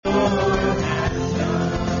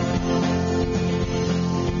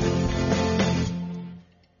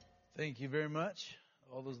you very much,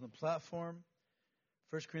 all those on the platform.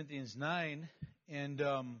 1 Corinthians 9, and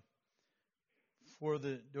for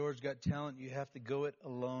the Doors Got Talent, you have to go it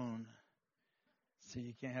alone. So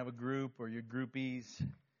you can't have a group or your groupies.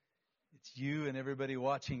 It's you and everybody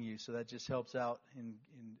watching you, so that just helps out in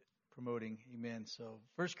promoting. Amen. So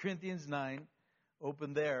 1 Corinthians 9,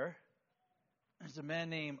 open there. There's a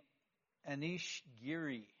man named Anish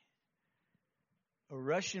Giri, a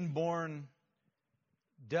Russian-born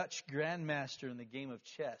Dutch grandmaster in the game of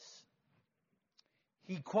chess.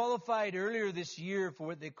 He qualified earlier this year for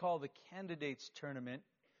what they call the Candidates Tournament.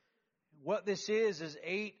 What this is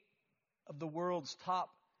 8 of the world's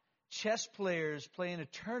top chess players play in a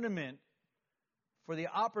tournament for the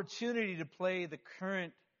opportunity to play the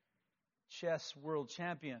current chess world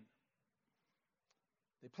champion.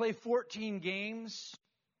 They play 14 games.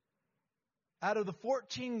 Out of the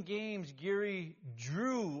 14 games, Giri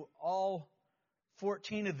drew all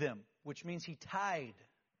 14 of them, which means he tied.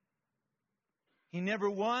 He never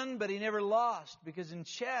won, but he never lost, because in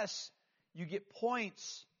chess, you get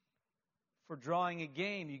points for drawing a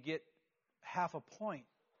game. You get half a point.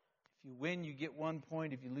 If you win, you get 1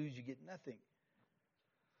 point. If you lose, you get nothing.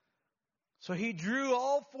 So he drew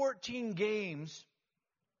all 14 games,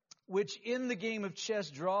 which in the game of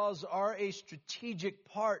chess, draws are a strategic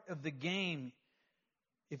part of the game.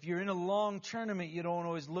 If you're in a long tournament, you don't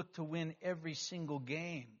always look to win every single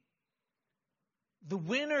game. The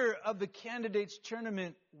winner of the Candidates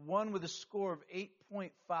Tournament won with a score of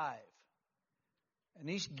 8.5.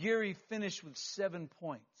 Anish Giri finished with 7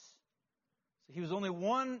 points. So he was only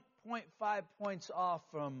 1.5 points off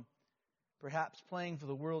from perhaps playing for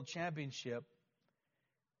the World Championship.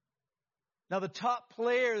 Now, the top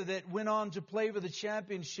player that went on to play for the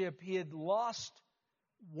championship, he had lost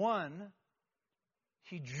 1.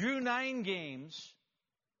 He drew 9 games,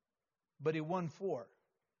 but he won 4.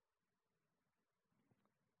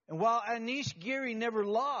 And while Anish Giri never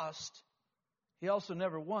lost, he also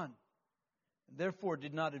never won, and therefore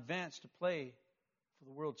did not advance to play for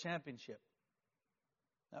the World Championship.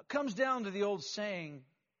 Now, it comes down to the old saying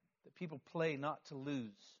that people play not to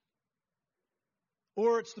lose.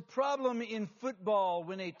 Or it's the problem in football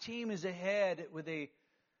when a team is ahead with a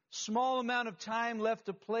small amount of time left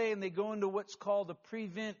to play and they go into what's called a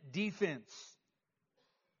prevent defense.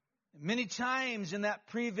 Many times in that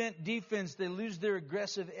prevent defense, they lose their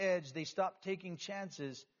aggressive edge. They stop taking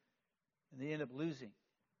chances and they end up losing.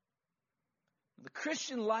 The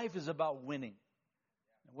Christian life is about winning.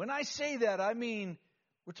 When I say that, I mean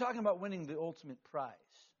we're talking about winning the ultimate prize.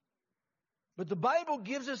 But the Bible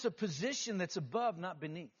gives us a position that's above, not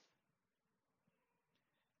beneath.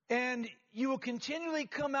 And you will continually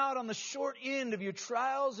come out on the short end of your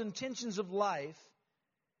trials and tensions of life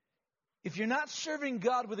if you're not serving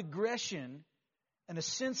God with aggression and a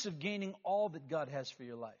sense of gaining all that God has for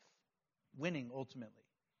your life. Winning, ultimately.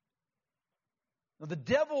 Now, the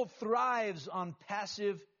devil thrives on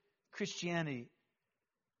passive Christianity.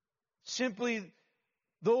 Simply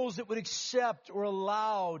those that would accept or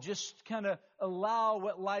allow, just kind of allow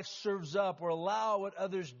what life serves up or allow what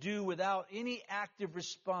others do without any active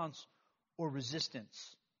response or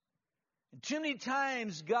resistance. And too many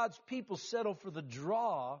times God's people settle for the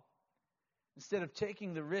draw instead of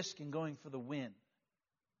taking the risk and going for the win. And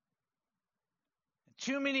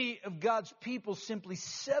too many of God's people simply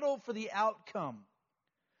settle for the outcome,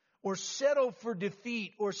 or settle for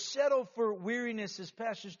defeat, or settle for weariness, as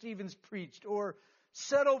Pastor Stevens preached, or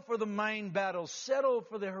settle for the mind battle, settle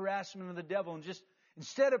for the harassment of the devil, and just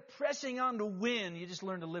instead of pressing on to win, you just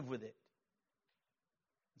learn to live with it.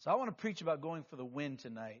 So I want to preach about going for the win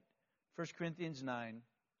tonight. 1 Corinthians 9,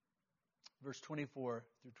 verse 24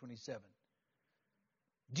 through 27.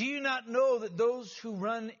 Do you not know that those who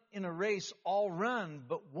run in a race all run,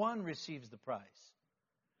 but one receives the prize?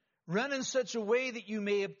 Run in such a way that you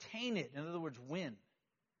may obtain it. In other words, win.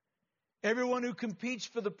 Everyone who competes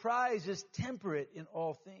for the prize is temperate in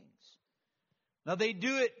all things. Now they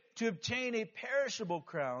do it to obtain a perishable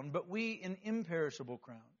crown, but we an imperishable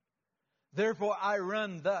crown. Therefore I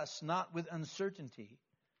run thus, not with uncertainty.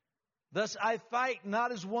 Thus I fight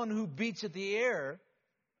not as one who beats at the air,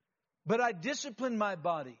 but I discipline my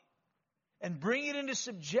body and bring it into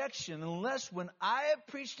subjection, unless when I have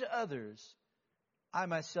preached to others, I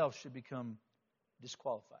myself should become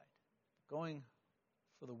disqualified. Going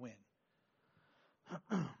for the win.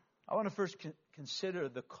 I want to first consider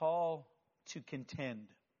the call to contend.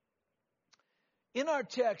 In our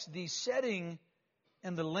text, the setting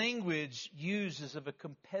and the language used is of a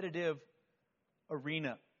competitive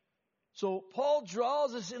arena. So Paul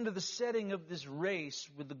draws us into the setting of this race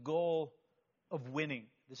with the goal of winning.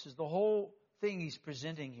 This is the whole thing he's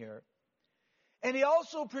presenting here. And he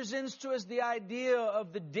also presents to us the idea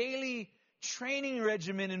of the daily training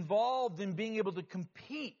regimen involved in being able to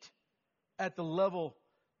compete at the level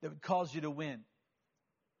that would cause you to win.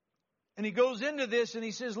 And he goes into this and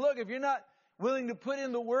he says, look, if you're not willing to put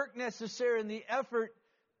in the work necessary and the effort,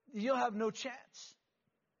 you'll have no chance.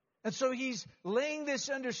 And so he's laying this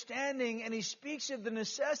understanding, and he speaks of the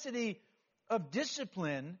necessity of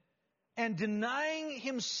discipline and denying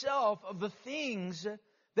himself of the things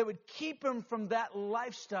that would keep him from that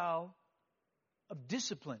lifestyle of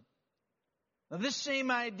discipline. Now, this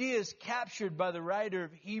same idea is captured by the writer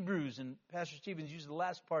of Hebrews, and Pastor Stevens used the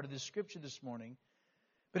last part of this scripture this morning.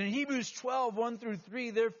 But in Hebrews 12, 1 through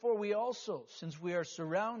 3, therefore we also, since we are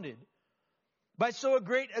surrounded by so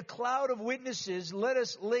great a cloud of witnesses, let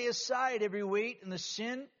us lay aside every weight and the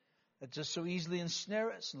sin that does so easily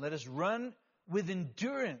ensnare us, and let us run with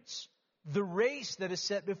endurance the race that is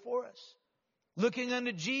set before us, looking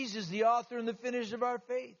unto Jesus, the author and the finisher of our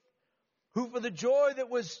faith, who for the joy that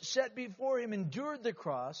was set before him endured the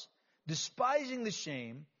cross, despising the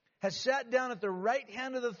shame, has sat down at the right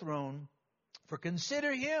hand of the throne. For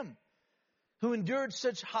consider him who endured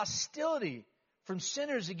such hostility from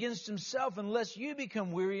sinners against himself, unless you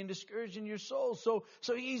become weary and discouraged in your soul. So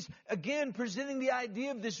he's again presenting the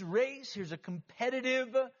idea of this race. Here's a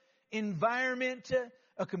competitive environment,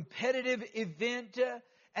 a competitive event,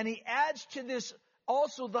 and he adds to this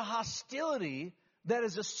also the hostility that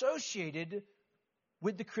is associated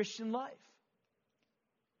with the Christian life.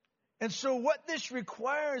 And so what this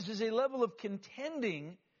requires is a level of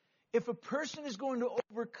contending. If a person is going to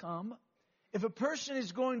overcome, if a person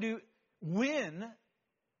is going to win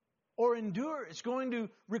or endure, it's going to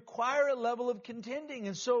require a level of contending.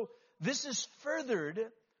 And so this is furthered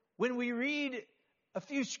when we read a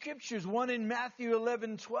few scriptures, one in Matthew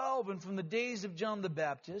 11:12, and from the days of John the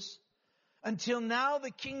Baptist, until now the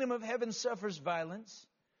kingdom of heaven suffers violence,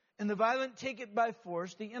 and the violent take it by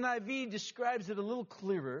force. The NIV describes it a little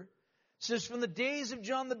clearer. It says, from the days of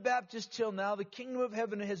John the Baptist till now, the kingdom of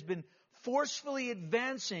heaven has been forcefully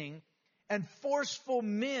advancing, and forceful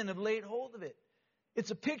men have laid hold of it.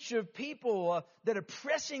 It's a picture of people that are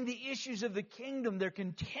pressing the issues of the kingdom. They're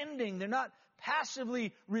contending. They're not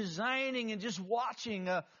passively resigning and just watching,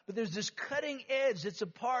 but there's this cutting edge that's a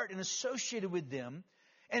part and associated with them.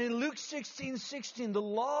 And in Luke 16:16, the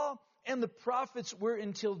law and the prophets were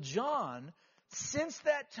until John. Since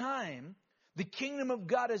that time, the kingdom of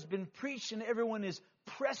God has been preached and everyone is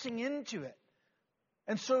pressing into it.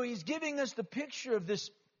 And so he's giving us the picture of this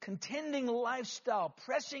contending lifestyle,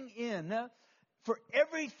 pressing in for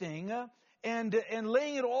everything and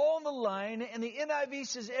laying it all on the line. And the NIV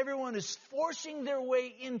says everyone is forcing their way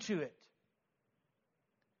into it.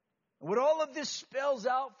 What all of this spells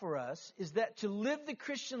out for us is that to live the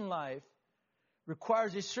Christian life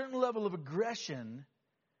requires a certain level of aggression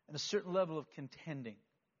and a certain level of contending.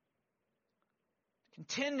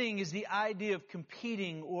 Contending is the idea of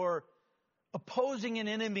competing or opposing an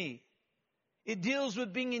enemy. It deals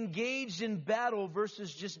with being engaged in battle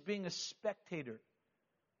versus just being a spectator.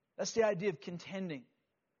 That's the idea of contending.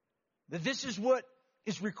 That this is what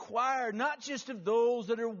is required, not just of those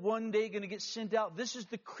that are one day going to get sent out. This is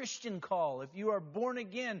the Christian call. If you are born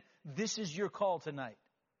again, this is your call tonight.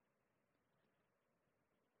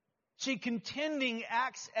 See, contending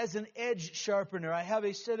acts as an edge sharpener. I have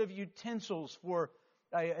a set of utensils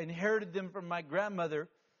I inherited them from my grandmother.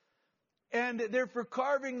 And they're for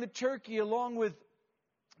carving the turkey. Along with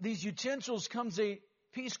these utensils comes a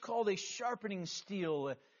piece called a sharpening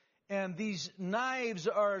steel. And these knives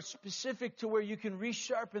are specific to where you can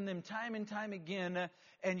resharpen them time and time again.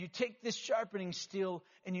 And you take this sharpening steel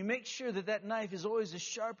and you make sure that that knife is always as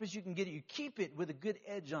sharp as you can get it. You keep it with a good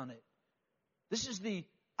edge on it. This is the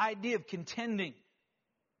idea of contending.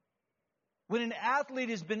 When an athlete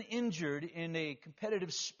has been injured in a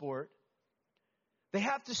competitive sport, they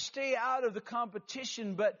have to stay out of the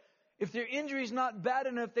competition, but if their injury is not bad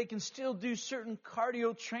enough, they can still do certain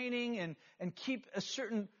cardio training and keep a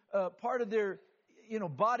certain part of their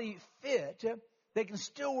body fit. They can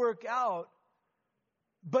still work out,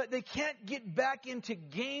 but they can't get back into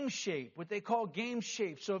game shape, what they call game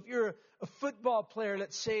shape. So if you're a football player,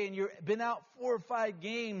 let's say, and you've been out 4 or 5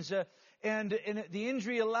 games, and the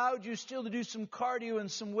injury allowed you still to do some cardio and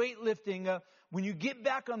some weightlifting, when you get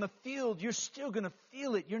back on the field, you're still going to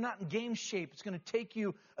feel it. You're not in game shape. It's going to take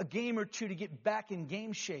you a game or two to get back in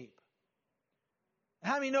game shape.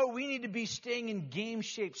 How many know we need to be staying in game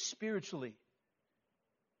shape spiritually?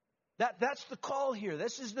 That's the call here.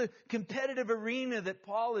 This is the competitive arena that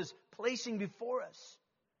Paul is placing before us.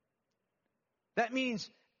 That means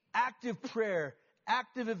active prayer,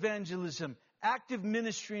 active evangelism, active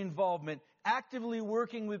ministry involvement, actively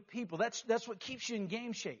working with people. That's what keeps you in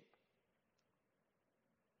game shape.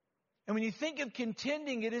 And when you think of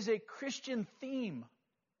contending, it is a Christian theme.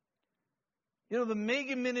 You know, the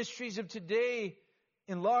mega ministries of today,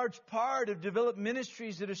 in large part, have developed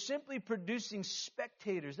ministries that are simply producing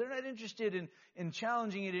spectators. They're not interested in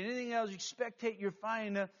challenging it in anything else. You spectate, you're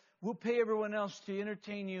fine. We'll pay everyone else to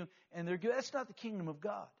entertain you, and they're good. That's not the kingdom of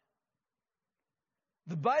God.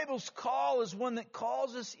 The Bible's call is one that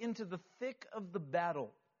calls us into the thick of the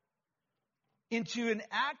battle, into an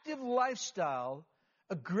active lifestyle,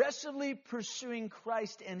 aggressively pursuing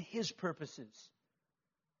Christ and His purposes.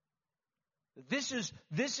 This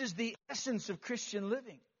is the essence of Christian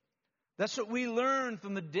living. That's what we learned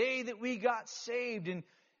from the day that we got saved. And,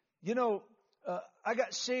 you know, I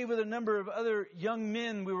got saved with a number of other young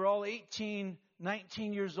men. We were all 18,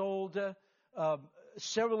 19 years old.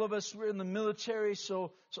 Several of us were in the military.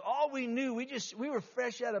 So all we knew, we were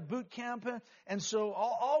fresh out of boot camp. And so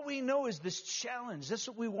all we know is this challenge. That's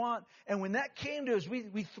what we want. And when that came to us,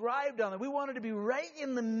 we thrived on it. We wanted to be right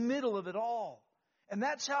in the middle of it all. And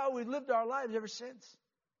that's how we've lived our lives ever since.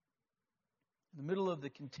 In the middle of the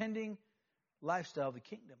contending lifestyle of the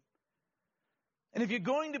kingdom. And if you're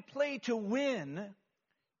going to play to win,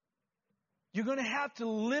 you're going to have to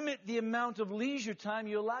limit the amount of leisure time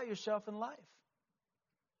you allow yourself in life.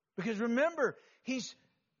 Because remember, He's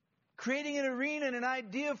creating an arena and an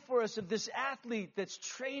idea for us of this athlete that's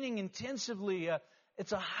training intensively.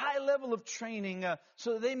 It's a high level of training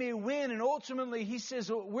so that they may win. And ultimately, He says,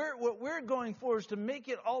 what we're going for is to make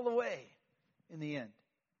it all the way in the end.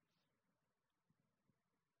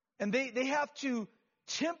 And they have to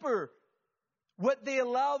temper what they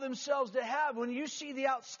allow themselves to have. When you see the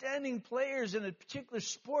outstanding players in a particular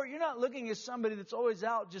sport, you're not looking at somebody that's always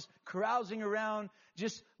out just carousing around,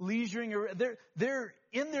 just leisuring around. They're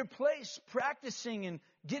in their place, practicing and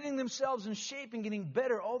getting themselves in shape and getting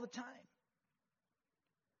better all the time.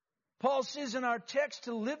 Paul says in our text,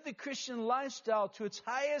 to live the Christian lifestyle to its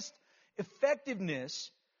highest effectiveness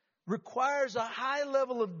requires a high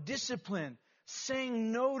level of discipline,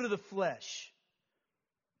 saying no to the flesh,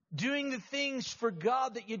 doing the things for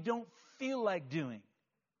God that you don't feel like doing,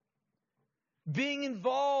 being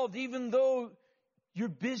involved even though you're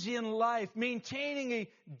busy in life, maintaining a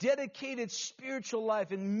dedicated spiritual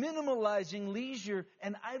life, and minimalizing leisure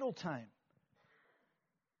and idle time.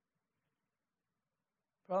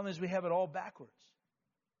 Problem is we have it all backwards.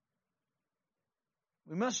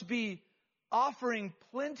 We must be offering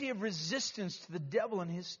plenty of resistance to the devil and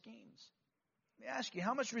his schemes. Let me ask you,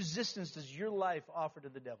 how much resistance does your life offer to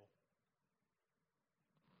the devil?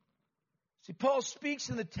 See, Paul speaks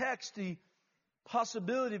in the text the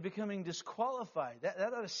possibility of becoming disqualified.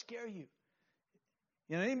 That ought to scare you.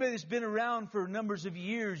 You know, anybody that's been around for numbers of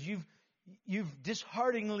years, you've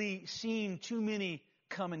dishearteningly seen too many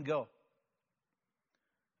come and go.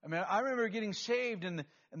 I mean, I remember getting saved, and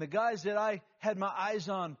the guys that I had my eyes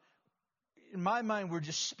on, in my mind, were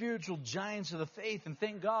just spiritual giants of the faith. And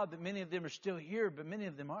thank God that many of them are still here, but many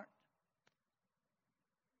of them aren't.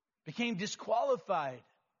 Became disqualified.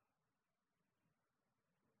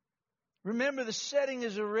 Remember, the setting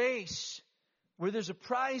is a race where there's a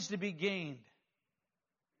prize to be gained.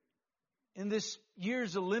 In this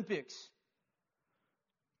year's Olympics,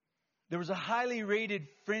 there was a highly rated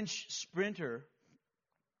French sprinter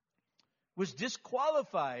was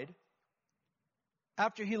disqualified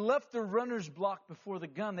after he left the runner's block before the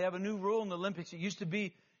gun. They have a new rule in the Olympics. It used to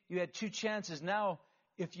be you had two chances. Now,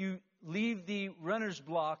 if you leave the runner's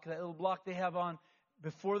block, that little block they have on,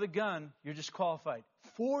 before the gun, you're disqualified.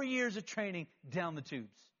 4 years of training down the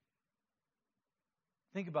tubes.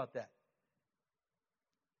 Think about that.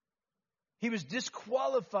 He was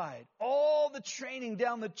disqualified. All the training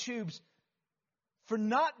down the tubes for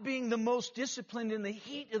not being the most disciplined in the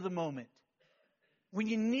heat of the moment. When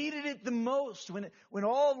you needed it the most, when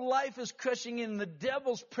all life is crushing in, the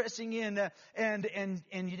devil's pressing in, and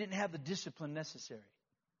you didn't have the discipline necessary.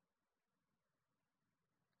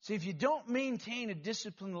 See, if you don't maintain a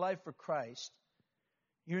disciplined life for Christ,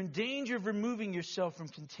 you're in danger of removing yourself from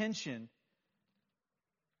contention.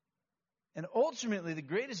 And ultimately, the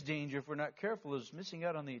greatest danger, if we're not careful, is missing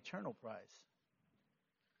out on the eternal prize.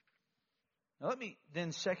 Now, let me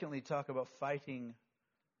then secondly talk about fighting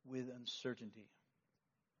with uncertainty.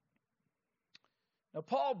 Now,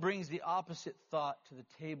 Paul brings the opposite thought to the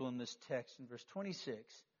table in this text in verse 26.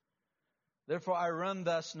 Therefore, I run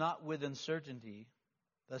thus not with uncertainty,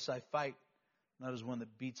 thus I fight not as one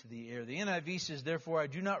that beats the air. The NIV says, therefore, I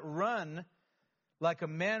do not run like a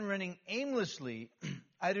man running aimlessly.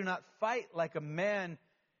 I do not fight like a man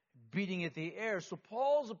beating at the air. So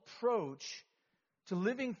Paul's approach to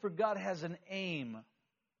living for God has an aim.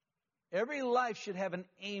 Every life should have an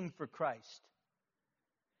aim for Christ.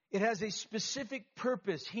 It has a specific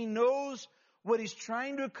purpose. He knows what he's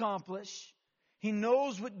trying to accomplish. He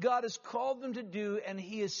knows what God has called them to do, and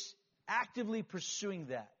he is actively pursuing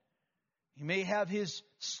that. He may have his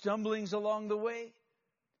stumblings along the way.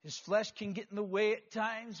 His flesh can get in the way at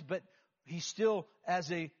times, but he still,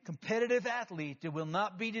 as a competitive athlete, will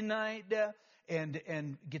not be denied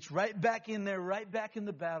and gets right back in there, right back in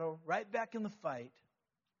the battle, right back in the fight.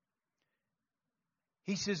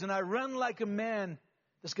 He says, and I run like a man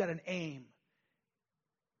that's got an aim.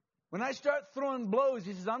 When I start throwing blows,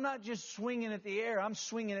 he says, I'm not just swinging at the air, I'm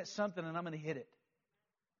swinging at something and I'm going to hit it.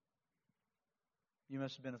 You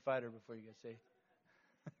must have been a fighter before you got saved.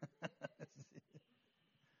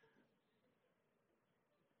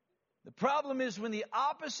 The problem is when the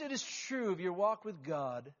opposite is true of your walk with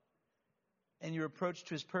God and your approach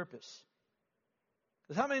to his purpose.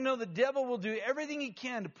 Because how many know the devil will do everything he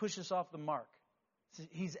can to push us off the mark?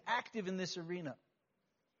 He's active in this arena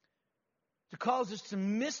to cause us to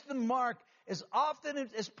miss the mark as often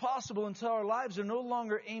as possible until our lives are no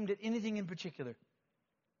longer aimed at anything in particular.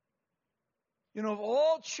 You know, of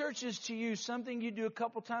all churches to you, something you do a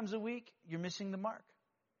couple times a week, you're missing the mark.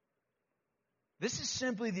 This is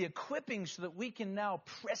simply the equipping so that we can now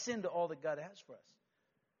press into all that God has for us.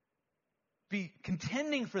 Be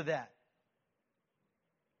contending for that.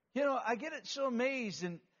 You know, I get it so amazed,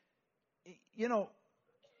 and, you know,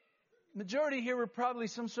 majority here were probably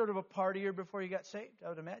some sort of a partier before you got saved, I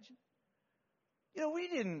would imagine. You know, we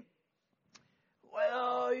didn't,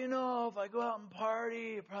 well, you know, if I go out and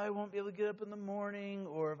party, I probably won't be able to get up in the morning,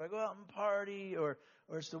 or if I go out and party, or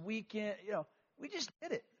it's the weekend, you know, we just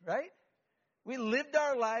did it, right? We lived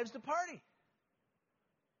our lives to party.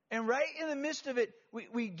 And right in the midst of it,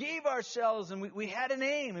 we gave ourselves, and we had an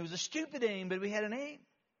aim. It was a stupid aim, but we had an aim.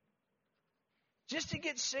 Just to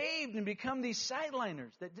get saved and become these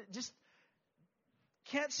sideliners that just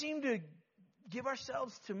can't seem to give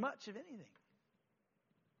ourselves to much of anything.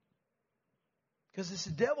 Because it's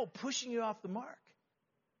the devil pushing you off the mark.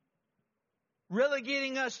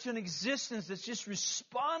 Relegating us to an existence that's just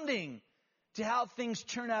responding to how things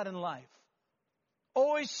turn out in life.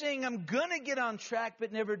 Always saying, I'm going to get on track,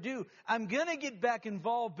 but never do. I'm going to get back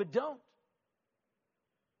involved, but don't.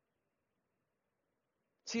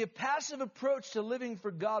 See, a passive approach to living for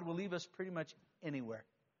God will leave us pretty much anywhere.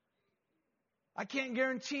 I can't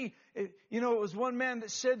guarantee. You know, it was one man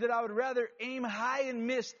that said that I would rather aim high and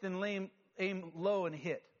miss than aim low and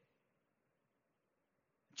hit.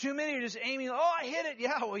 Too many are just aiming, oh, I hit it.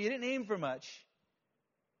 Yeah, well, you didn't aim for much.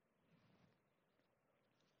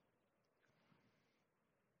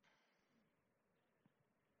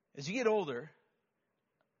 As you get older,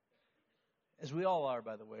 as we all are,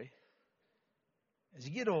 by the way, as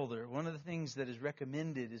you get older, one of the things that is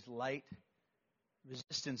recommended is light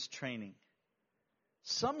resistance training.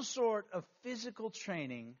 Some sort of physical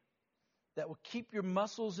training that will keep your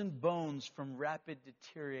muscles and bones from rapid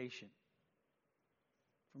deterioration,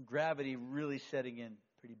 from gravity really setting in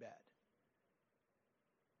pretty bad.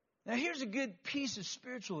 Now, here's a good piece of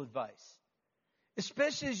spiritual advice.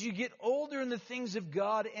 Especially as you get older in the things of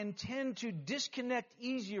God and tend to disconnect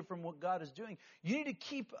easier from what God is doing. You need to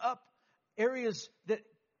keep up areas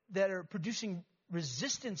that are producing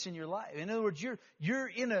resistance in your life. In other words, you're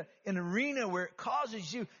in an arena where it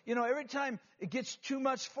causes you, you know, every time it gets too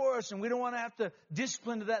much for us and we don't want to have to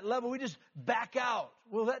discipline to that level, we just back out.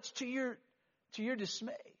 Well, that's to your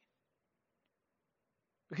dismay.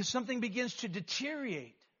 Because something begins to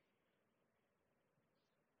deteriorate.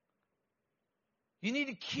 You need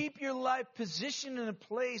to keep your life positioned in a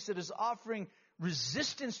place that is offering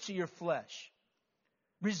resistance to your flesh,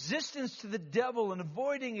 resistance to the devil, and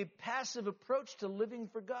avoiding a passive approach to living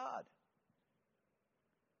for God.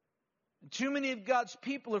 And too many of God's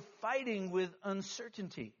people are fighting with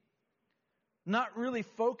uncertainty, not really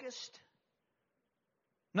focused,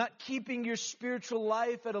 not keeping your spiritual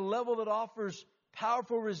life at a level that offers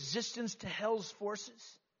powerful resistance to hell's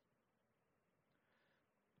forces.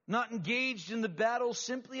 Not engaged in the battle,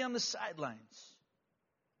 simply on the sidelines.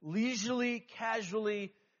 Leisurely,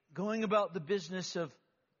 casually, going about the business of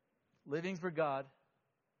living for God.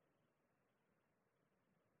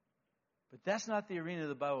 But that's not the arena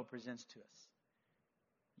the Bible presents to us.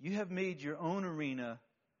 You have made your own arena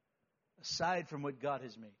aside from what God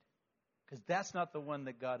has made. Because that's not the one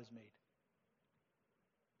that God has made.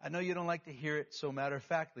 I know you don't like to hear it so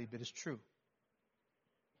matter-of-factly, but it's true.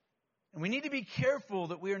 And we need to be careful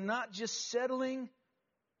that we are not just settling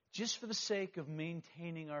just for the sake of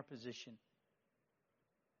maintaining our position.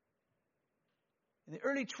 In the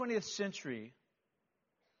early 20th century,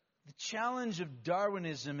 the challenge of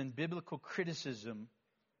Darwinism and biblical criticism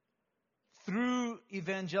threw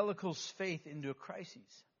evangelicals' faith into a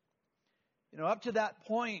crisis. Up to that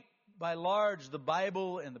point, by large, the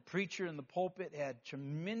Bible and the preacher and the pulpit had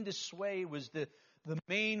tremendous sway. It was the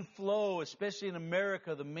main flow, especially in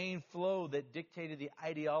America, the main flow that dictated the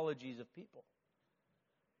ideologies of people.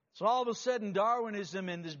 So all of a sudden, Darwinism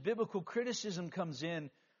and this biblical criticism comes in,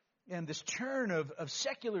 and this turn of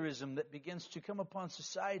secularism that begins to come upon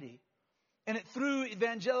society. And it threw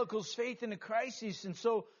evangelicals' faith into crisis. And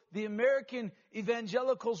so the American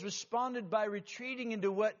evangelicals responded by retreating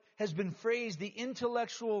into what has been phrased the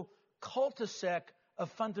intellectual cul-de-sac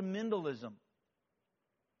of fundamentalism.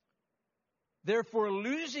 Therefore,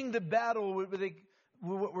 losing the battle with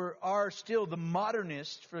what are still the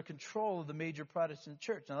modernists for control of the major Protestant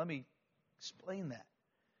church. Now let me explain that.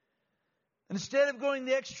 Instead of going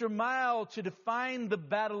the extra mile to define the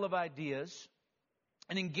battle of ideas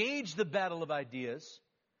and engage the battle of ideas,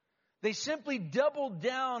 they simply doubled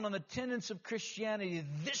down on the tenets of Christianity.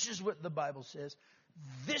 This is what the Bible says.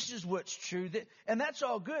 This is what's true. And that's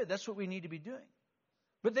all good. That's what we need to be doing.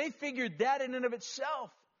 But they figured that in and of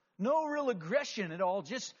itself, no real aggression at all.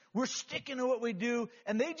 Just we're sticking to what we do.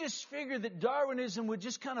 And they just figured that Darwinism would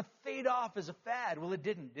just kind of fade off as a fad. Well, it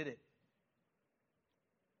didn't, did it?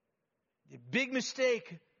 The big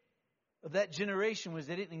mistake of that generation was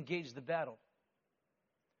they didn't engage the battle.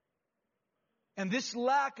 And this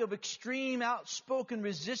lack of extreme outspoken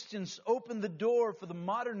resistance opened the door for the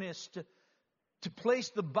modernists to place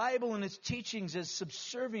the Bible and its teachings as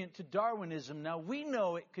subservient to Darwinism. Now, we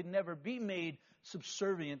know it could never be made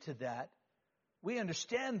subservient to that. We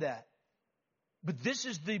understand that. But this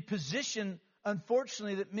is the position,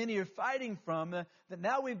 unfortunately, that many are fighting from, that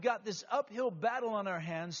now we've got this uphill battle on our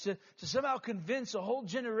hands to somehow convince a whole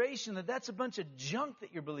generation that that's a bunch of junk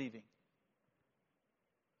that you're believing.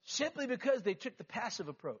 Simply because they took the passive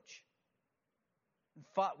approach and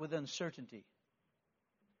fought with uncertainty.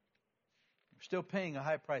 We're still paying a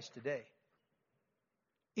high price today.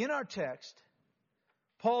 In our text,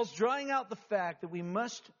 Paul's drawing out the fact that we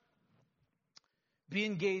must be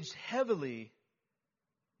engaged heavily,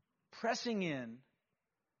 pressing in,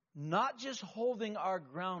 not just holding our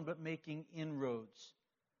ground, but making inroads.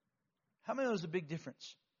 How many know there's a big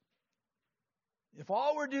difference? If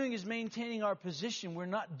all we're doing is maintaining our position, we're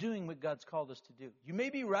not doing what God's called us to do. You may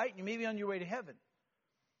be right, you may be on your way to heaven.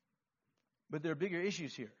 But there are bigger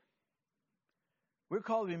issues here. We're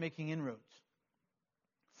called to be making inroads,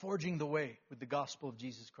 forging the way with the gospel of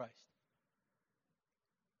Jesus Christ.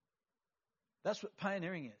 That's what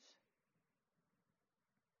pioneering is.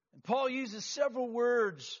 And Paul uses several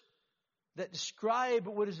words that describe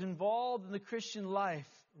what is involved in the Christian life.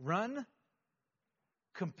 Run,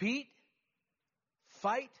 compete,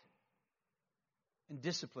 fight, and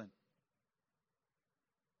discipline.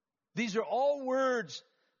 These are all words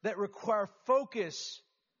that require focus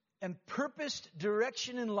and purposed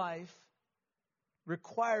direction in life,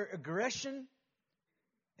 require aggression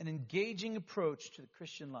and engaging approach to the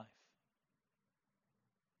Christian life.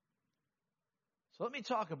 So let me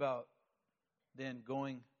talk about then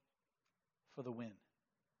going for the win.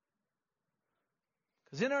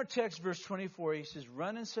 Because in our text, verse 24, he says,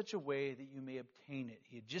 run in such a way that you may obtain it.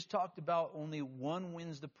 He had just talked about only one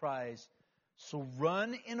wins the prize. So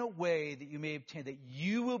run in a way that you may obtain, that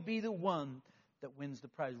you will be the one that wins the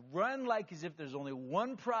prize. Run like as if there's only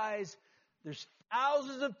one prize. There's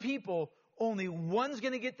thousands of people. Only one's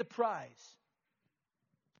going to get the prize.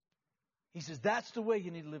 He says, that's the way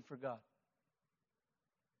you need to live for God.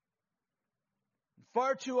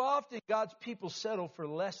 Far too often, God's people settle for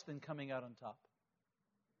less than coming out on top.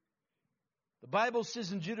 The Bible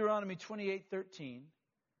says in Deuteronomy 28:13,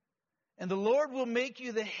 and the Lord will make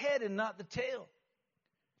you the head and not the tail.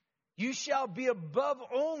 You shall be above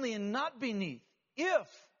only and not beneath, if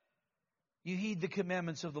you heed the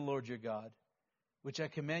commandments of the Lord your God, which I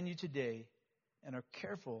command you today, and are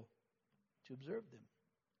careful to observe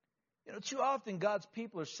them. Too often God's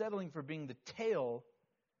people are settling for being the tail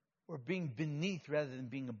or being beneath rather than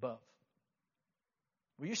being above.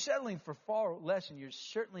 Well, you're settling for far less, and you're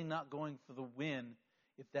certainly not going for the win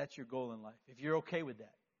if that's your goal in life, if you're okay with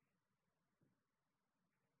that.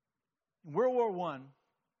 In World War I,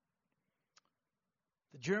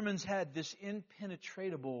 the Germans had this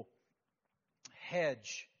impenetrable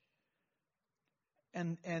hedge,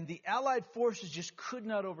 and the Allied forces just could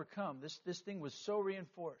not overcome. This thing was so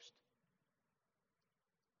reinforced.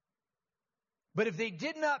 But if they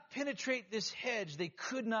did not penetrate this hedge, they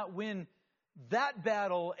could not win that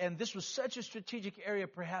battle, and this was such a strategic area,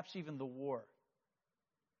 perhaps even the war.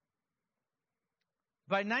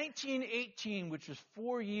 By 1918, which was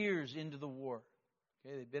 4 years into the war,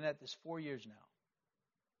 okay, they've been at this 4 years now,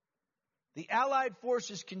 the Allied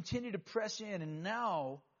forces continued to press in, and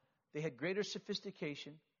now they had greater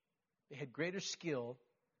sophistication, they had greater skill.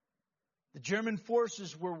 The German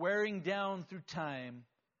forces were wearing down through time,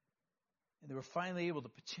 and they were finally able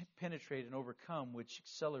to penetrate and overcome, which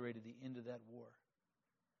accelerated the end of that war.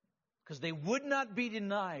 Because they would not be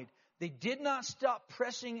denied. They did not stop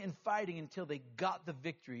pressing and fighting until they got the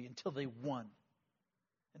victory, until they won.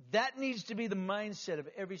 And that needs to be the mindset of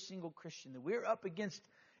every single Christian, that we're up against,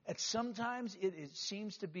 at sometimes it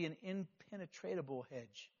seems to be an impenetrable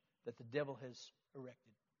hedge that the devil has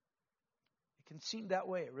erected. It can seem that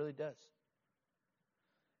way. It really does.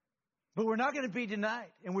 But we're not going to be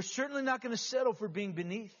denied. And we're certainly not going to settle for being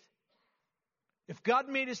beneath. If God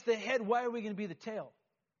made us the head, why are we going to be the tail?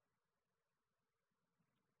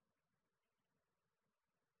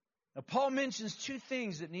 Now, Paul mentions two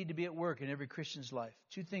things that need to be at work in every Christian's life.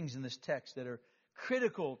 Two things in this text that are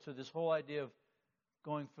critical to this whole idea of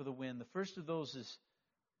going for the win. The first of those is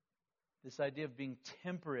this idea of being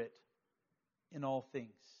temperate in all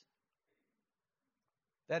things.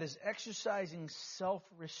 That is exercising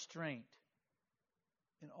self-restraint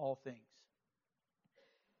in all things.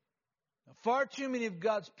 Now, far too many of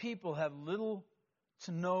God's people have little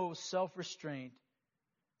to no self-restraint,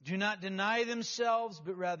 do not deny themselves,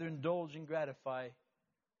 but rather indulge and gratify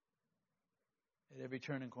at every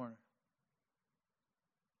turn and corner.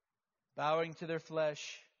 Bowing to their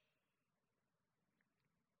flesh,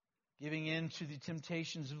 giving in to the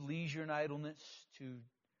temptations of leisure and idleness to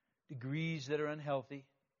degrees that are unhealthy.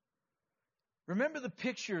 Remember the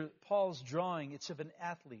picture Paul's drawing. It's of an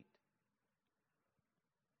athlete.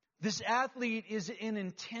 This athlete is in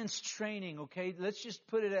intense training, okay? Let's just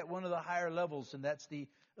put it at one of the higher levels, and that's the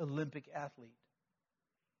Olympic athlete.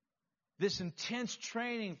 This intense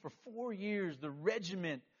training for 4 years, the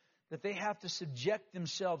regiment that they have to subject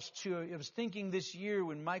themselves to. I was thinking this year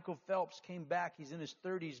when Michael Phelps came back, he's in his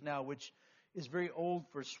 30s now, which is very old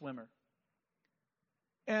for a swimmer.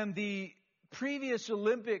 And the previous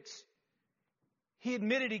Olympics, he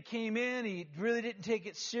admitted he came in, he really didn't take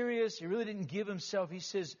it serious, he really didn't give himself. He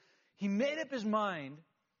says he made up his mind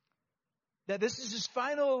that this is his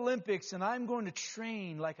final Olympics and I'm going to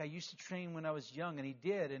train like I used to train when I was young. And he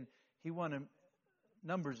did, and he won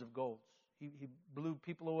numbers of golds. He blew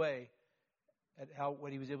people away at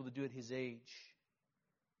what he was able to do at his age.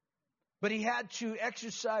 But he had to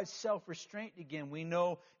exercise self-restraint again. We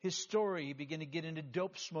know his story. He began to get into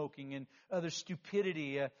dope smoking and other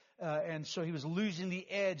stupidity. And so he was losing the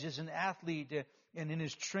edge as an athlete and in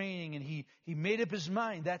his training. And he made up his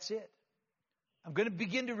mind, that's it. I'm going to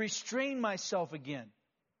begin to restrain myself again.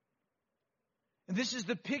 And this is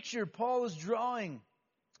the picture Paul is drawing.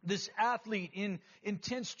 This athlete in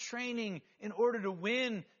intense training in order to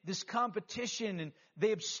win this competition. And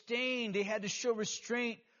they abstained. They had to show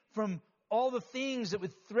restraint from all the things that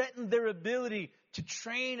would threaten their ability to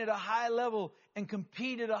train at a high level and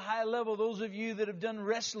compete at a high level. Those of you that have done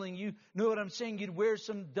wrestling, you know what I'm saying. You'd wear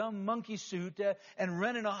some dumb monkey suit and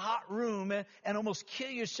run in a hot room and almost kill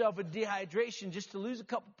yourself with dehydration just to lose a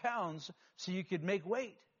couple pounds so you could make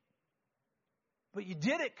weight. But you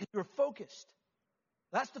did it because you were focused.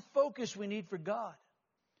 That's the focus we need for God.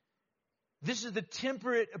 This is the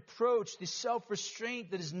temperate approach, the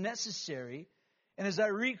self-restraint that is necessary. And as I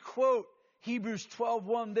re-quote Hebrews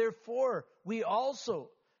 12:1, therefore, we also,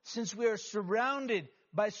 since we are surrounded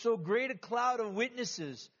by so great a cloud of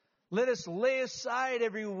witnesses, let us lay aside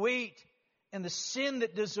every weight and the sin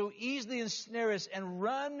that does so easily ensnare us and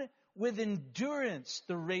run with endurance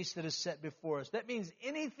the race that is set before us. That means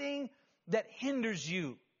anything that hinders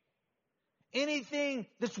you. Anything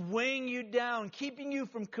that's weighing you down, keeping you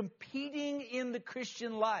from competing in the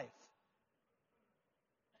Christian life.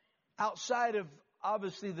 Outside of,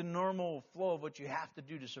 obviously, the normal flow of what you have to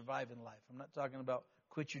do to survive in life. I'm not talking about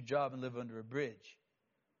quit your job and live under a bridge.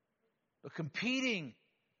 But competing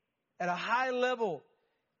at a high level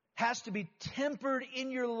has to be tempered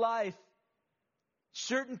in your life.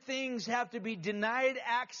 Certain things have to be denied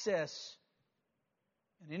access.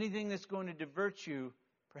 And anything that's going to divert you,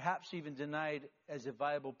 perhaps even denied as a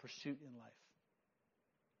viable pursuit in life.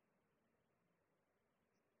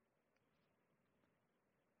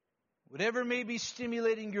 Whatever may be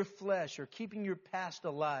stimulating your flesh or keeping your past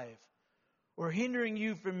alive or hindering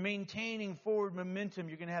you from maintaining forward momentum,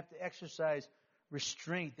 you're going to have to exercise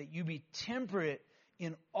restraint, that you be temperate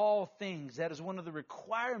in all things. That is one of the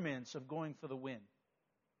requirements of going for the win.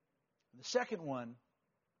 And the second one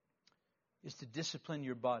is to discipline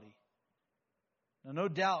your body. Now, no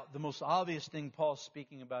doubt, the most obvious thing Paul's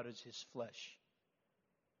speaking about is his flesh.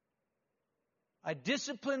 I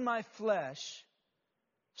discipline my flesh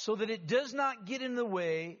so that it does not get in the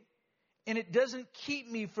way and it doesn't keep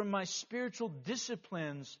me from my spiritual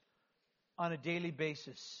disciplines on a daily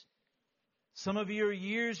basis. Some of you are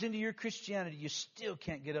years into your Christianity. You still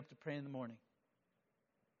can't get up to pray in the morning.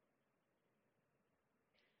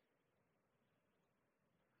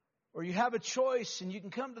 Or you have a choice and you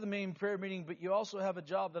can come to the main prayer meeting, but you also have a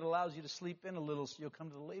job that allows you to sleep in a little so you'll come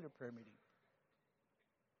to the later prayer meeting.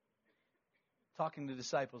 Talking to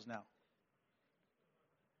disciples now.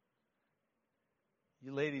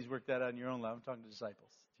 You ladies work that out in your own life. I'm talking to disciples.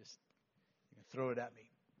 Just you can throw it at me.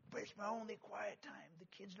 Where's my only quiet time? The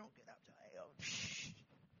kids don't get out till shh.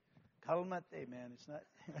 Calmate, man. It's not.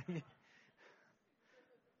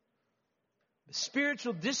 The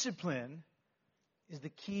spiritual discipline is the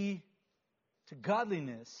key to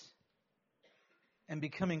godliness and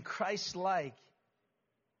becoming Christ-like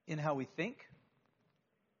in how we think,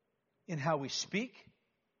 in how we speak,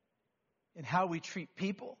 in how we treat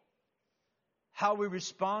people, how we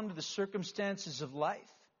respond to the circumstances of life,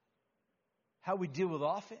 how we deal with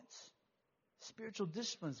offense. Spiritual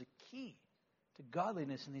discipline is a key to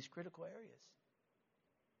godliness in these critical areas.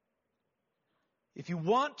 If you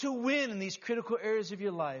want to win in these critical areas of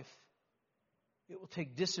your life, it will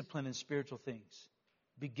take discipline in spiritual things,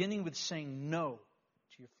 beginning with saying no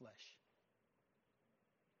to your flesh.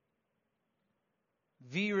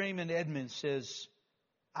 V. Raymond Edmonds says,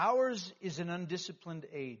 ours is an undisciplined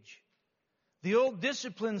age. The old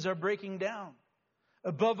disciplines are breaking down.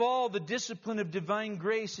 Above all, the discipline of divine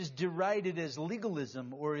grace is derided as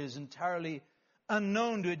legalism or is entirely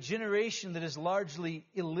unknown to a generation that is largely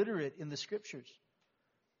illiterate in the Scriptures.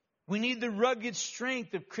 We need the rugged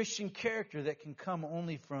strength of Christian character that can come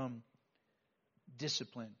only from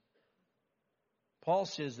discipline. Paul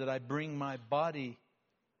says that I bring my body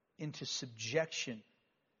into subjection.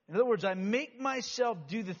 In other words, I make myself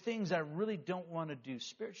do the things I really don't want to do,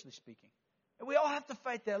 spiritually speaking. And we all have to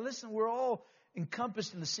fight that. Listen, we're all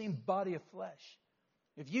encompassed in the same body of flesh.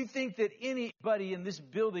 If you think that anybody in this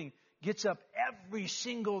building gets up every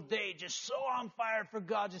single day just so on fire for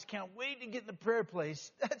God, just can't wait to get in the prayer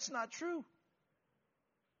place, that's not true.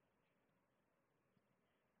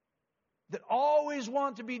 That always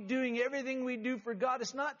want to be doing everything we do for God,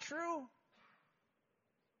 it's not true.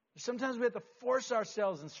 Sometimes we have to force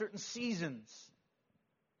ourselves in certain seasons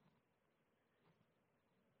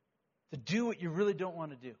to do what you really don't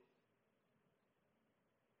want to do.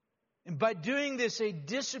 And by doing this, a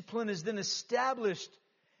discipline is then established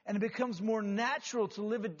and it becomes more natural to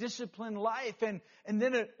live a disciplined life. And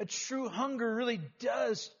then a true hunger really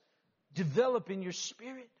does develop in your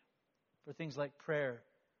spirit for things like prayer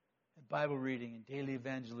and Bible reading and daily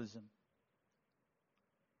evangelism.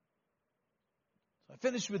 So I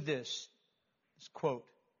finish with this quote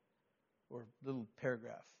or little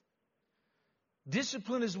paragraph.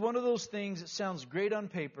 Discipline is one of those things that sounds great on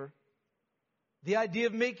paper. The idea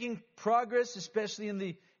of making progress, especially in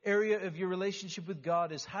the area of your relationship with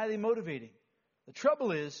God, is highly motivating. The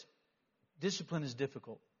trouble is, discipline is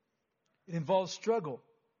difficult. It involves struggle.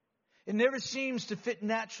 It never seems to fit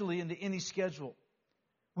naturally into any schedule.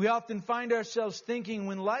 We often find ourselves thinking,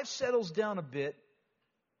 when life settles down a bit,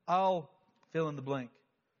 I'll fill in the blank.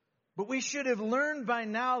 But we should have learned by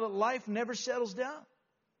now that life never settles down.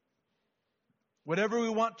 Whatever we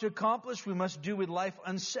want to accomplish, we must do with life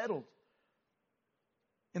unsettled.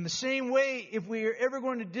 In the same way, if we are ever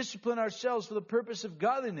going to discipline ourselves for the purpose of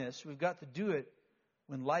godliness, we've got to do it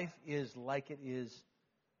when life is like it is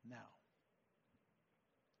now.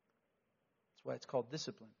 That's why it's called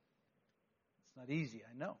discipline. It's not easy,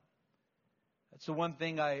 I know. That's the one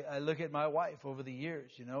thing I look at my wife over the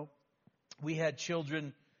years, you know. We had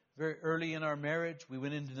children very early in our marriage. We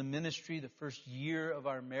went into the ministry the first year of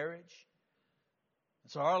our marriage.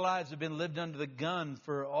 And so our lives have been lived under the gun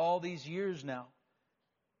for all these years now.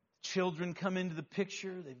 Children come into the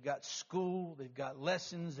picture. They've got school. They've got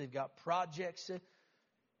lessons. They've got projects.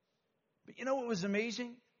 But you know what was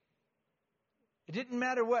amazing? It didn't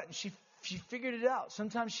matter what. And she figured it out.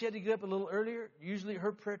 Sometimes she had to get up a little earlier. Usually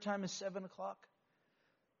her prayer time is 7 o'clock.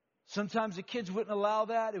 Sometimes the kids wouldn't allow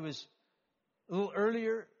that. It was a little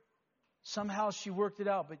earlier. Somehow she worked it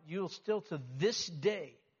out. But you'll still, to this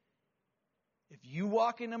day, if you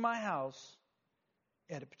walk into my house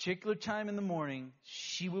at a particular time in the morning,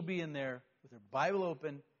 she will be in there with her Bible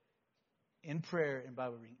open, in prayer and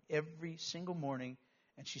Bible reading every single morning.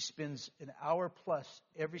 And she spends an hour plus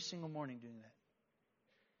every single morning doing that.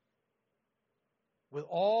 With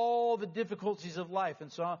all the difficulties of life.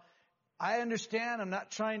 And so I understand, I'm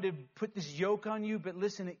not trying to put this yoke on you, but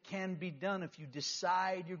listen, it can be done if you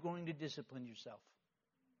decide you're going to discipline yourself.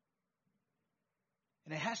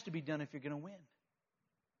 And it has to be done if you're going to win.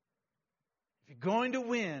 If you're going to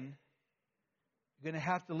win, you're going to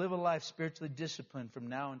have to live a life spiritually disciplined from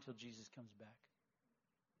now until Jesus comes back.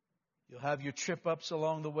 You'll have your trip-ups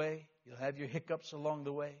along the way. You'll have your hiccups along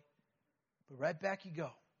the way. But right back you go.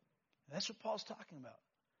 And that's what Paul's talking about.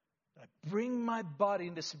 I bring my body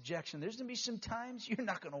into subjection. There's going to be some times you're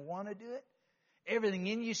not going to want to do it. Everything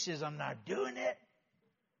in you says, I'm not doing it.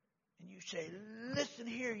 And you say, listen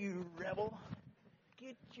here, you rebel.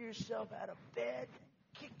 Get yourself out of bed.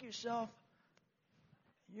 Kick yourself.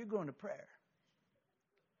 You're going to prayer.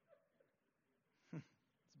 It's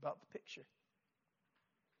about the picture.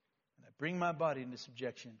 And I bring my body into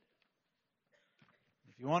subjection.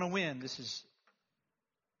 If you want to win, this is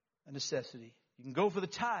a necessity. You can go for the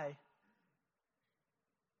tie,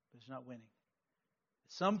 but it's not winning.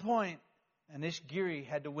 At some point, Anish Giri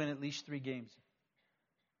had to win at least 3 games.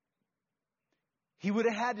 He would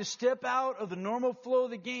have had to step out of the normal flow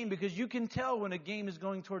of the game, because you can tell when a game is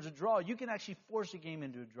going towards a draw. You can actually force a game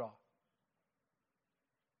into a draw.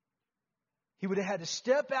 He would have had to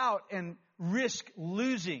step out and risk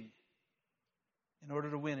losing in order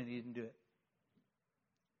to win, and he didn't do it.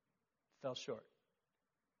 Fell short.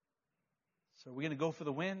 So are we going to go for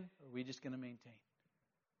the win, or are we just going to maintain?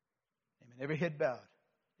 Amen. Every head bowed,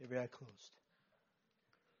 every eye closed.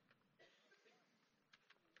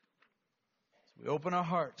 So we open our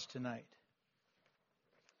hearts tonight.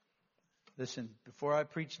 Listen, before I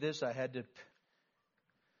preach this, I had to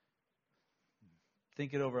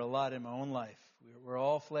think it over a lot in my own life. We're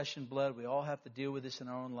all flesh and blood. We all have to deal with this in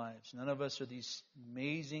our own lives. None of us are these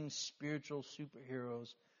amazing spiritual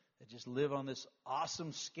superheroes that just live on this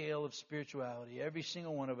awesome scale of spirituality. Every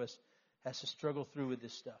single one of us has to struggle through with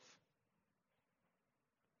this stuff.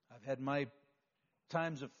 I've had my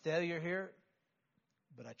times of failure here,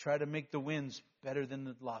 but I try to make the wins better than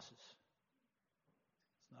the losses.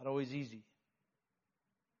 It's not always easy,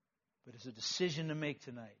 but it's a decision to make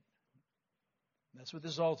tonight. That's what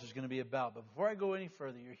this altar is going to be about. But before I go any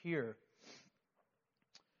further, you're here.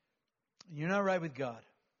 You're not right with God.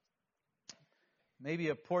 Maybe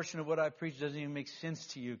a portion of what I preach doesn't even make sense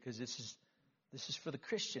to you, because this is for the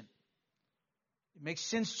Christian. It makes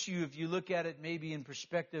sense to you if you look at it maybe in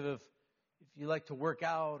perspective of if you like to work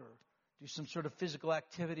out or do some sort of physical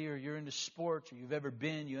activity, or you're into sports, or you've ever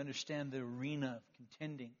been, you understand the arena of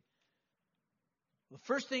contending. The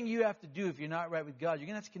first thing you have to do if you're not right with God, you're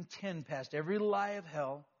going to have to contend past every lie of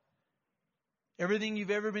hell, everything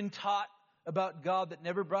you've ever been taught about God that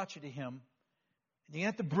never brought you to Him. And you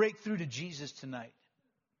have to break through to Jesus tonight.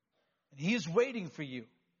 And He is waiting for you.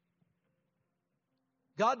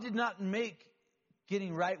 God did not make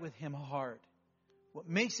getting right with Him hard. What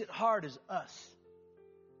makes it hard is us.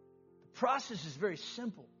 The process is very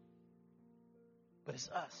simple, but it's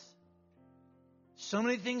us. So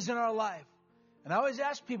many things in our life. And I always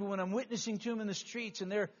ask people when I'm witnessing to them in the streets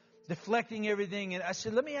and they're deflecting everything, and I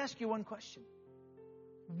said, let me ask you one question.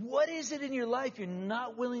 What is it in your life you're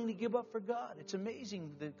not willing to give up for God? It's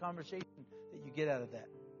amazing the conversation that you get out of that.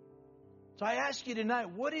 So I ask you tonight,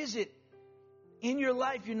 what is it in your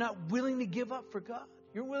life you're not willing to give up for God?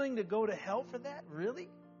 You're willing to go to hell for that? Really?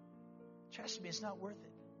 Trust me, it's not worth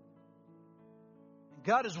it. And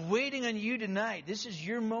God is waiting on you tonight. This is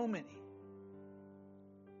your moment.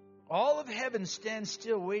 All of heaven stands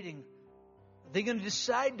still waiting. Are they going to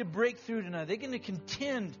decide to break through tonight? Are they going to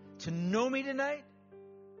contend to know me tonight?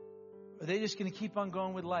 Or are they just going to keep on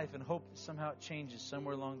going with life and hope that somehow it changes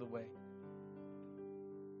somewhere along the way?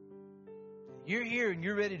 You're here and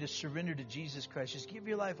you're ready to surrender to Jesus Christ. Just give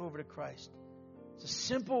your life over to Christ. It's a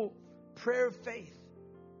simple prayer of faith.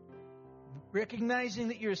 Recognizing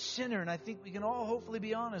that you're a sinner, and I think we can all hopefully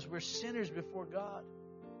be honest. We're sinners before God.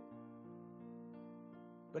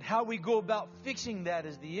 But how we go about fixing that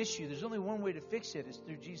is the issue. There's only one way to fix it. It's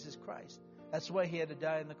through Jesus Christ. That's why He had to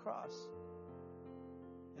die on the cross.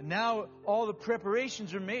 And now all the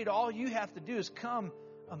preparations are made. All you have to do is come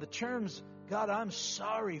on the terms, God, I'm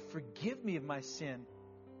sorry. Forgive me of my sin.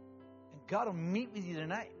 And God will meet with you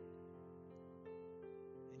tonight.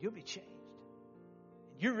 And you'll be changed.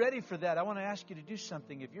 And you're ready for that. I want to ask you to do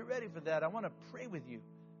something. If you're ready for that, I want to pray with you.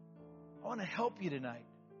 I want to help you tonight.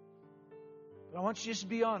 But I want you just to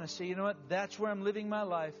be honest. Say, you know what? That's where I'm living my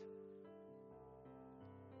life.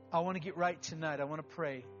 I want to get right tonight. I want to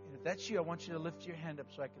pray. And if that's you, I want you to lift your hand up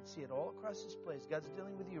so I can see it all across this place. God's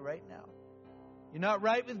dealing with you right now. You're not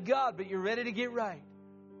right with God, but you're ready to get right.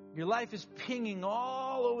 Your life is pinging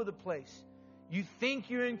all over the place. You think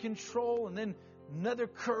you're in control, and then another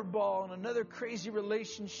curveball and another crazy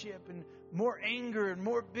relationship and more anger and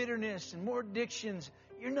more bitterness and more addictions.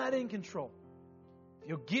 You're not in control. If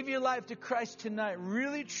you'll give your life to Christ tonight,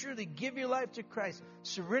 really, truly give your life to Christ.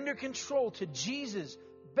 Surrender control to Jesus.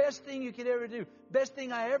 Best thing you could ever do. Best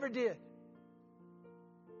thing I ever did.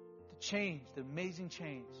 The change, the amazing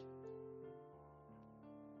change.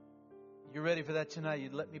 You're ready for that tonight.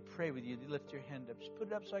 You'd let me pray with you. You lift your hand up. Just put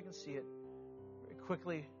it up so I can see it very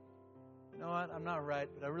quickly. You know what? I'm not right,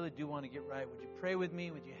 but I really do want to get right. Would you pray with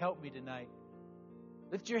me? Would you help me tonight?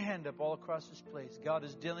 Lift your hand up all across this place. God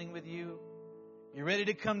is dealing with you. You're ready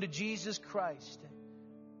to come to Jesus Christ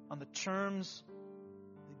on the terms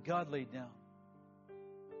that God laid down.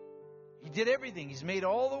 He did everything. He's made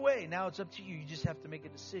all the way. Now it's up to you. You just have to make a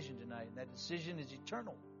decision tonight. And that decision is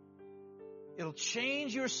eternal. It'll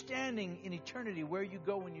change your standing in eternity where you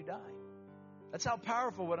go when you die. That's how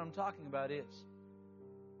powerful what I'm talking about is.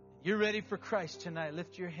 You're ready for Christ tonight.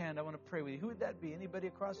 Lift your hand. I want to pray with you. Who would that be? Anybody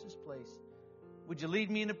across this place? Would you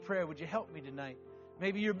lead me in a prayer? Would you help me tonight?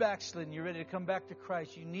 Maybe you're backslidden. You're ready to come back to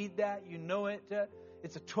Christ. You need that. You know it.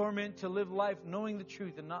 It's a torment to live life knowing the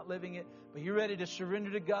truth and not living it. But you're ready to surrender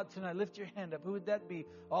to God tonight. Lift your hand up. Who would that be?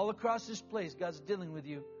 All across this place, God's dealing with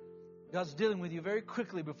you. God's dealing with you very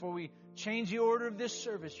quickly before we change the order of this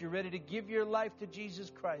service. You're ready to give your life to Jesus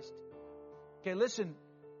Christ. Okay, listen.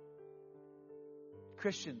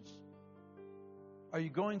 Christians, are you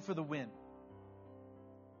going for the win?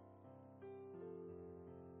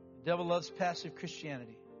 The devil loves passive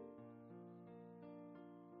Christianity.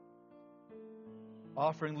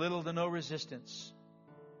 Offering little to no resistance.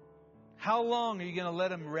 How long are you going to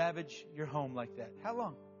let him ravage your home like that? How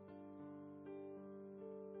long?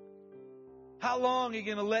 How long are you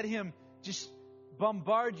going to let him just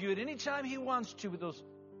bombard you at any time he wants to with those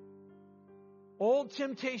old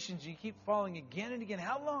temptations you keep falling again and again?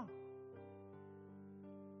 How long?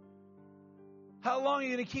 How long are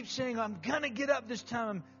you going to keep saying, I'm going to get up this time.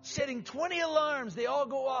 I'm setting 20 alarms. They all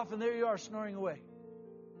go off and there you are snoring away.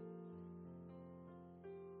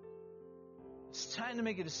 It's time to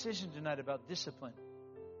make a decision tonight about discipline.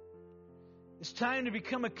 It's time to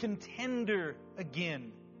become a contender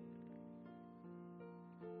again.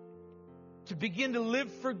 To begin to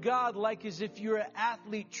live for God like as if you're an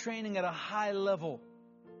athlete training at a high level.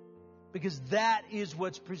 Because that is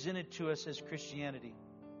what's presented to us as Christianity.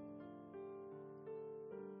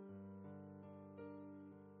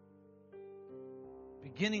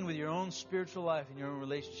 Beginning with your own spiritual life and your own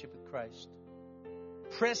relationship with Christ.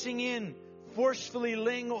 Pressing in, forcefully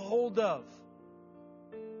laying a hold of.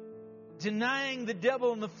 Denying the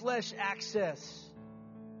devil and the flesh access.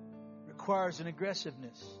 Requires an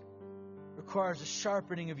aggressiveness. Requires a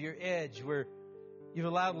sharpening of your edge where you've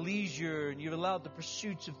allowed leisure and you've allowed the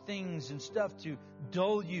pursuits of things and stuff to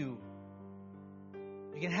dull you.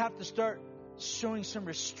 You're going to have to start showing some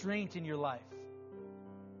restraint in your life.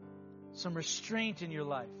 Some restraint in your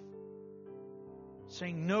life.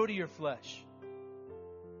 Saying no to your flesh.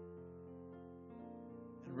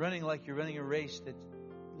 And running like you're running a race that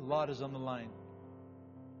a lot is on the line.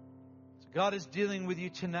 So God is dealing with you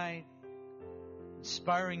tonight.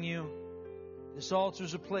 Inspiring you. This altar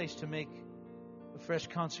is a place to make a fresh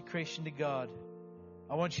consecration to God.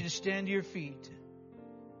 I want you to stand to your feet.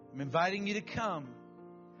 I'm inviting you to come.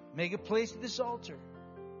 Make a place at this altar.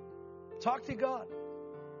 Talk to God.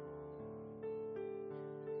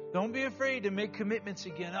 Don't be afraid to make commitments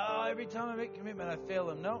again. Oh, every time I make a commitment, I fail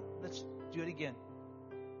Him. No, let's do it again.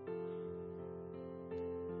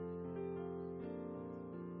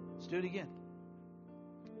 Let's do it again.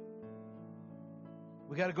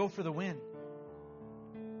 We got to go for the win.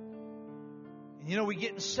 And you know, we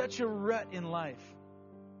get in such a rut in life.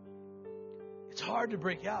 It's hard to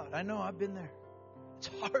break out. I know, I've been there. It's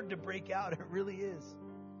hard to break out. It really is.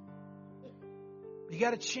 You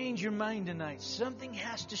got to change your mind tonight. Something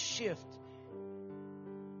has to shift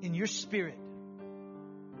in your spirit,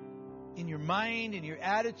 in your mind, in your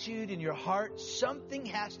attitude, in your heart. Something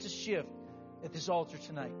has to shift at this altar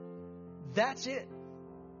tonight. That's it.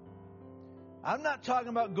 I'm not talking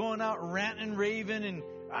about going out ranting and raving and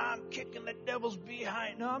I'm kicking the devil's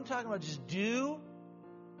behind. No, I'm talking about just do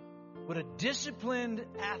what a disciplined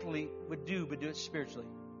athlete would do, but do it spiritually.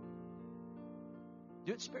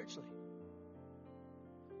 Do it spiritually.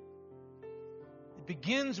 It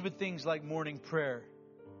begins with things like morning prayer,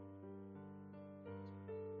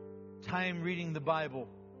 time reading the Bible.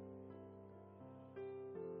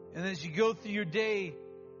 And as you go through your day,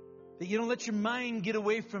 that you don't let your mind get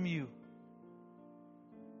away from you.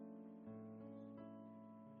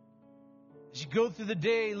 As you go through the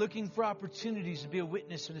day looking for opportunities to be a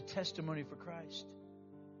witness and a testimony for Christ.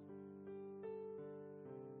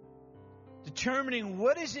 Determining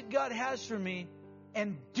what is it God has for me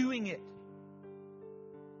and doing it.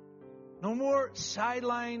 No more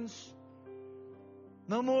sidelines.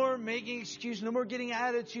 No more making excuses. No more getting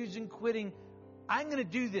attitudes and quitting. I'm going to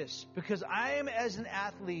do this because I am, as an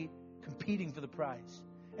athlete, competing for the prize.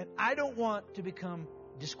 And I don't want to become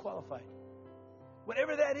disqualified.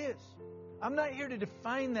 Whatever that is. I'm not here to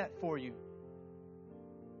define that for you.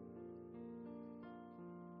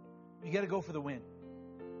 You got to go for the win.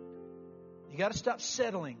 You got to stop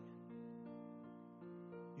settling.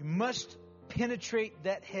 You must penetrate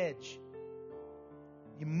that hedge.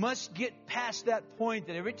 You must get past that point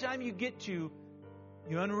that every time you get to,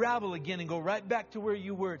 you unravel again and go right back to where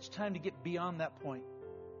you were. It's time to get beyond that point.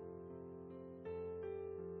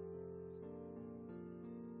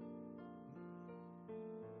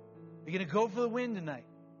 Are you going to go for the win tonight?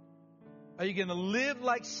 Are you going to live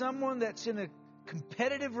like someone that's in a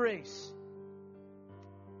competitive race?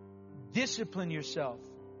 Discipline yourself.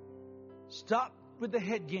 Stop with the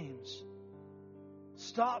head games.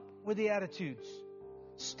 Stop with the attitudes.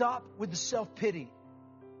 Stop with the self-pity.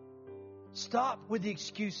 Stop with the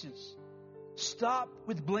excuses. Stop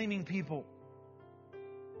with blaming people.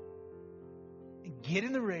 And get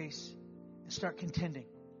in the race and start contending.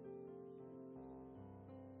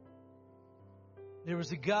 There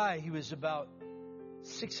was a guy, he was about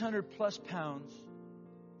 600 plus pounds.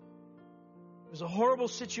 It was a horrible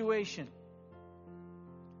situation.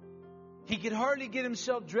 He could hardly get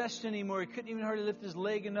himself dressed anymore. He couldn't even hardly lift his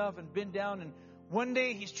leg enough and bend down. And one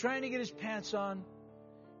day he's trying to get his pants on.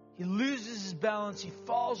 He loses his balance. He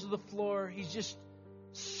falls to the floor. He's just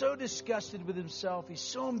so disgusted with himself. He's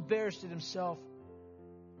so embarrassed at himself.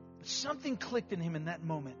 But something clicked in him in that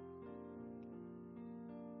moment.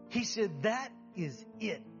 He said, that is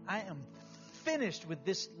it. I am finished with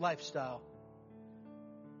this lifestyle.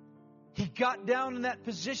 He got down in that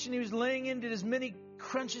position he was laying in, did as many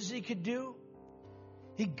crunches as he could do.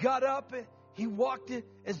 He got up, he walked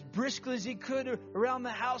as briskly as he could around the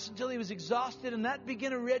house until he was exhausted, and that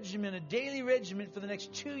began a regimen, a daily regimen for the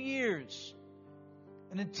next 2 years.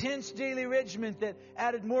 An intense daily regimen that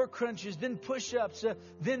added more crunches, then push-ups,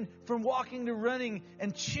 then from walking to running.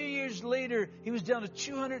 And 2 years later, he was down to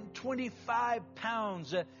 225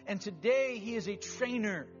 pounds. And today, he is a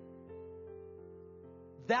trainer.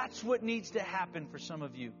 That's what needs to happen for some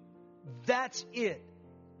of you. That's it.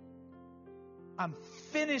 I'm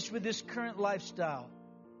finished with this current lifestyle.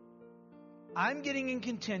 I'm getting in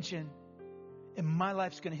contention, and my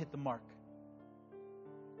life's going to hit the mark.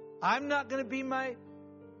 I'm not going to be my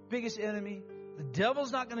biggest enemy. The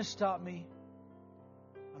devil's not going to stop me.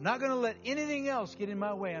 I'm not going to let anything else get in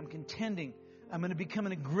my way. I'm contending. I'm going to become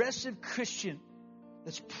an aggressive Christian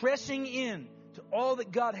that's pressing in to all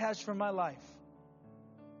that God has for my life.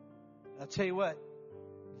 I'll tell you what,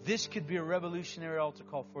 this could be a revolutionary altar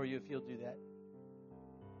call for you if you'll do that.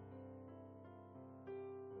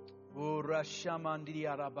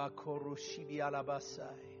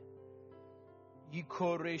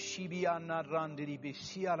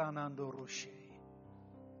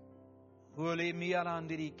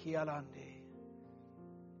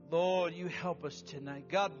 Lord, you help us tonight.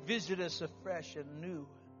 God, visit us afresh and new.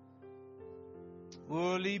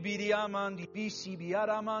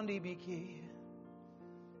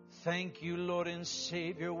 Thank you, Lord and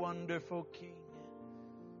Savior, wonderful King.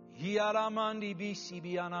 Hiaramandi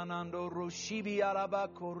bisibi ananando roshibi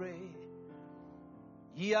arabakore.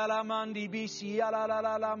 Hiaramandi bisi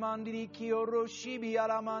alalalamandi kioroshibi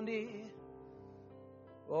alamandi.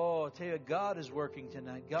 Oh, I tell you, God is working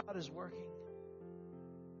tonight. God is working.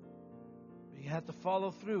 But you have to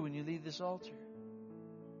follow through when you leave this altar.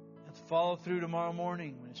 You have to follow through tomorrow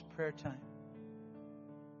morning when it's prayer time.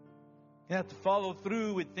 You have to follow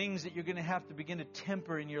through with things that you're going to have to begin to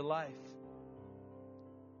temper in your life.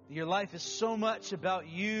 Your life is so much about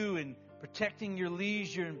you and protecting your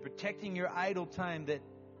leisure and protecting your idle time that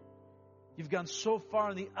you've gone so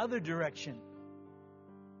far in the other direction.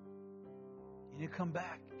 You need to come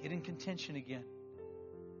back, get in contention again.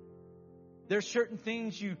 There are certain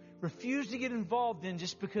things you refuse to get involved in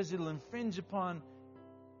just because it'll infringe upon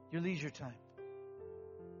your leisure time.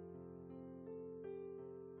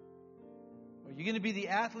 Are you going to be the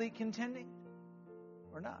athlete contending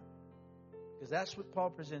or not? Because that's what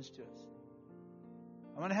Paul presents to us.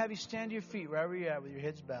 I'm going to have you stand to your feet wherever you're at with your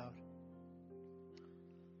heads bowed.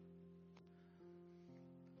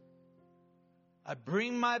 I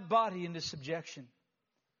bring my body into subjection.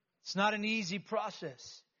 It's not an easy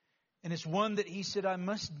process. And it's one that he said, I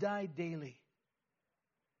must die daily.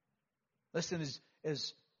 Listen,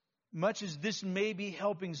 as much as this may be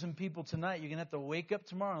helping some people tonight, you're going to have to wake up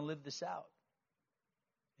tomorrow and live this out.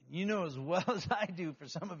 You know as well as I do, for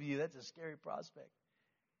some of you, that's a scary prospect.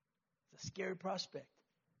 It's a scary prospect.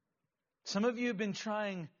 Some of you have been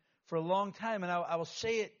trying for a long time, and I will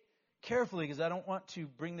say it carefully because I don't want to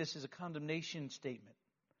bring this as a condemnation statement.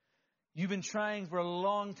 You've been trying for a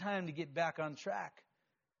long time to get back on track.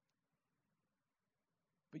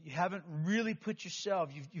 But you haven't really put yourself,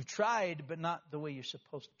 you've tried, but not the way you're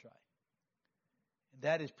supposed to try. And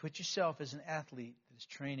that is put yourself as an athlete that is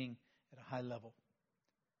training at a high level.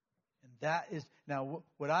 And that is, now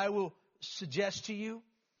what I will suggest to you,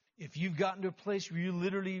 if you've gotten to a place where you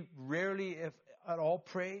literally rarely, if at all,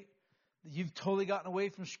 pray, that you've totally gotten away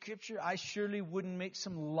from Scripture, I surely wouldn't make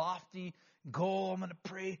some lofty goal. I'm going to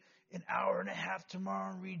pray an hour and a half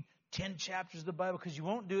tomorrow and read 10 chapters of the Bible, because you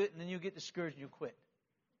won't do it and then you'll get discouraged and you'll quit.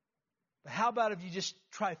 But how about if you just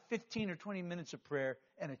try 15 or 20 minutes of prayer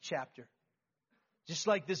and a chapter? Just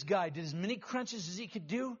like this guy did as many crunches as he could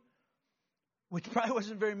do, which probably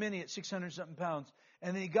wasn't very many at 600-something pounds.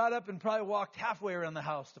 And then he got up and probably walked halfway around the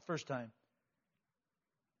house the first time.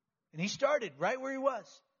 And he started right where he was.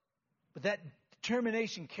 But that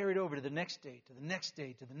determination carried over to the next day, to the next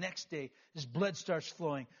day, to the next day. His blood starts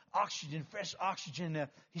flowing. Oxygen, fresh oxygen.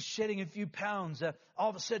 He's shedding a few pounds. All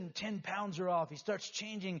of a sudden, 10 pounds are off. He starts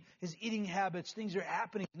changing his eating habits. Things are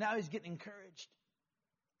happening. Now he's getting encouraged.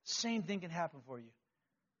 Same thing can happen for you.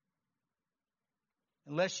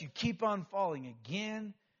 Unless you keep on falling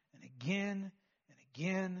again and again and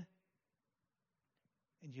again.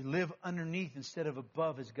 And you live underneath instead of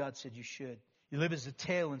above, as God said you should. You live as the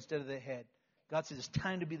tail instead of the head. God says it's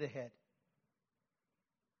time to be the head.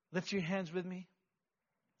 Lift your hands with me.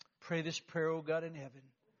 Pray this prayer, O God in heaven.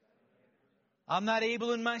 I'm not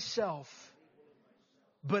able in myself,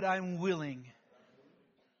 but I'm willing.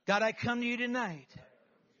 God, I come to you tonight.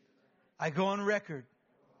 I go on record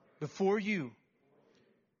before you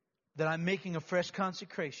that I'm making a fresh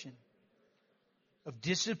consecration of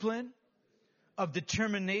discipline, of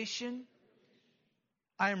determination.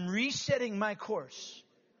 I am resetting my course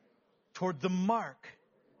toward the mark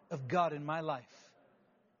of God in my life.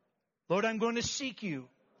 Lord, I'm going to seek you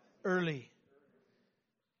early.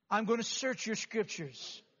 I'm going to search your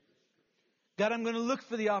Scriptures. God, I'm going to look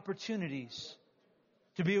for the opportunities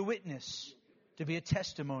to be a witness, to be a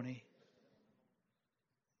testimony.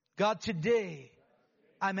 God, today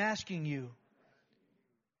I'm asking you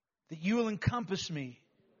that you will encompass me.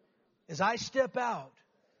 As I step out,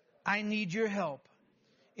 I need your help.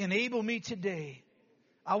 Enable me today.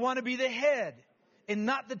 I want to be the head and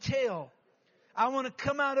not the tail. I want to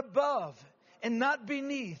come out above and not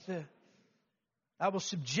beneath. I will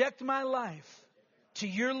subject my life to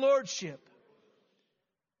your lordship,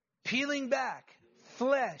 peeling back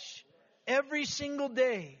flesh every single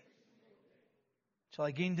day till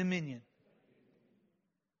I gain dominion.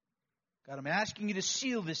 God, I'm asking you to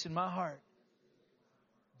seal this in my heart.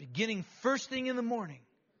 Beginning first thing in the morning,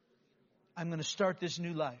 I'm going to start this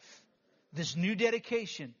new life, this new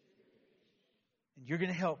dedication, and you're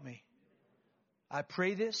going to help me. I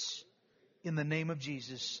pray this in the name of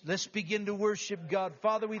Jesus. Let's begin to worship God.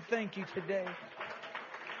 Father, we thank you today.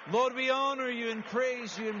 Lord, we honor you and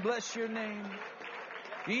praise you and bless your name.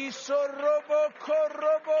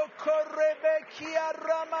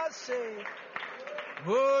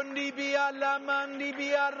 Bondi bi alamandi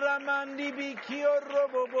bi aramandi bi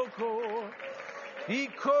kioroboboko.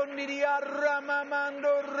 Ikondi di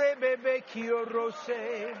aramamando rebebe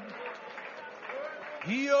kiorose.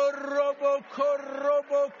 Ioroboko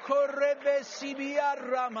roboko rebe sibi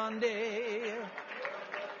aramande.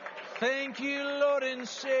 Thank you, Lord and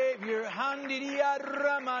Savior. Handi di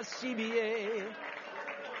arama sibie.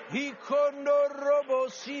 Ikondo robo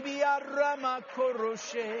sibi arama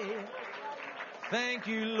koroshe. Thank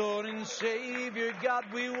you, Lord and Savior. God,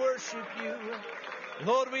 we worship you.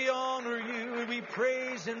 Lord, we honor you. We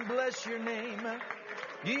praise and bless your name.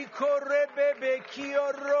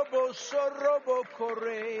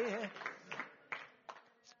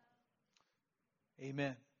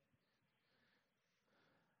 Amen.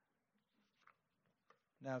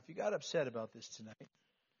 Now, if you got upset about this tonight,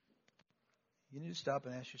 you need to stop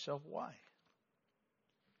and ask yourself why.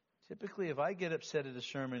 Typically, if I get upset at a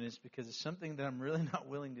sermon, it's because it's something that I'm really not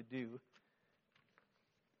willing to do,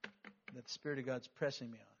 that the Spirit of God's pressing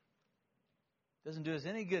me on. It doesn't do us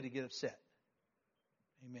any good to get upset.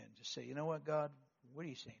 Amen. Just say, you know what, God, what are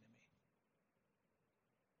you saying to me?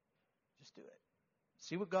 Just do it.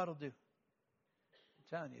 See what God will do. I'm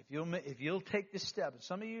telling you, if you'll take this step, and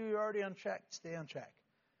some of you are already on track, stay on track.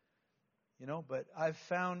 You know, but I've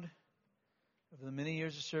found over the many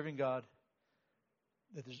years of serving God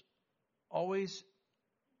that there's always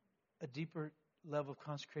a deeper level of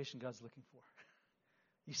consecration God's looking for.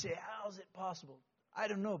 You say, how is it possible? I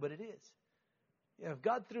don't know, but it is. Yeah, if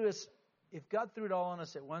God threw us if God threw it all on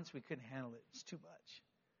us at once, we couldn't handle it. It's too much.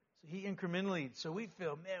 So He incrementally, so we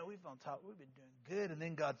feel, man, we've on top, we've been doing good, and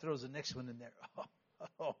then God throws the next one in there.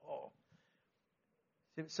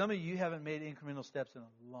 See, some of you haven't made incremental steps in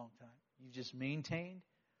a long time. You've just maintained.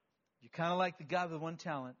 You're kind of like the guy with one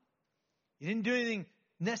talent. You didn't do anything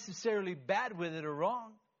necessarily bad with it or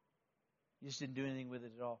wrong. You just didn't do anything with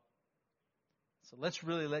it at all. So let's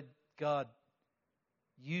really let God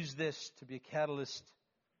use this to be a catalyst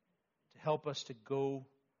to help us to go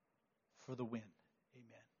for the win.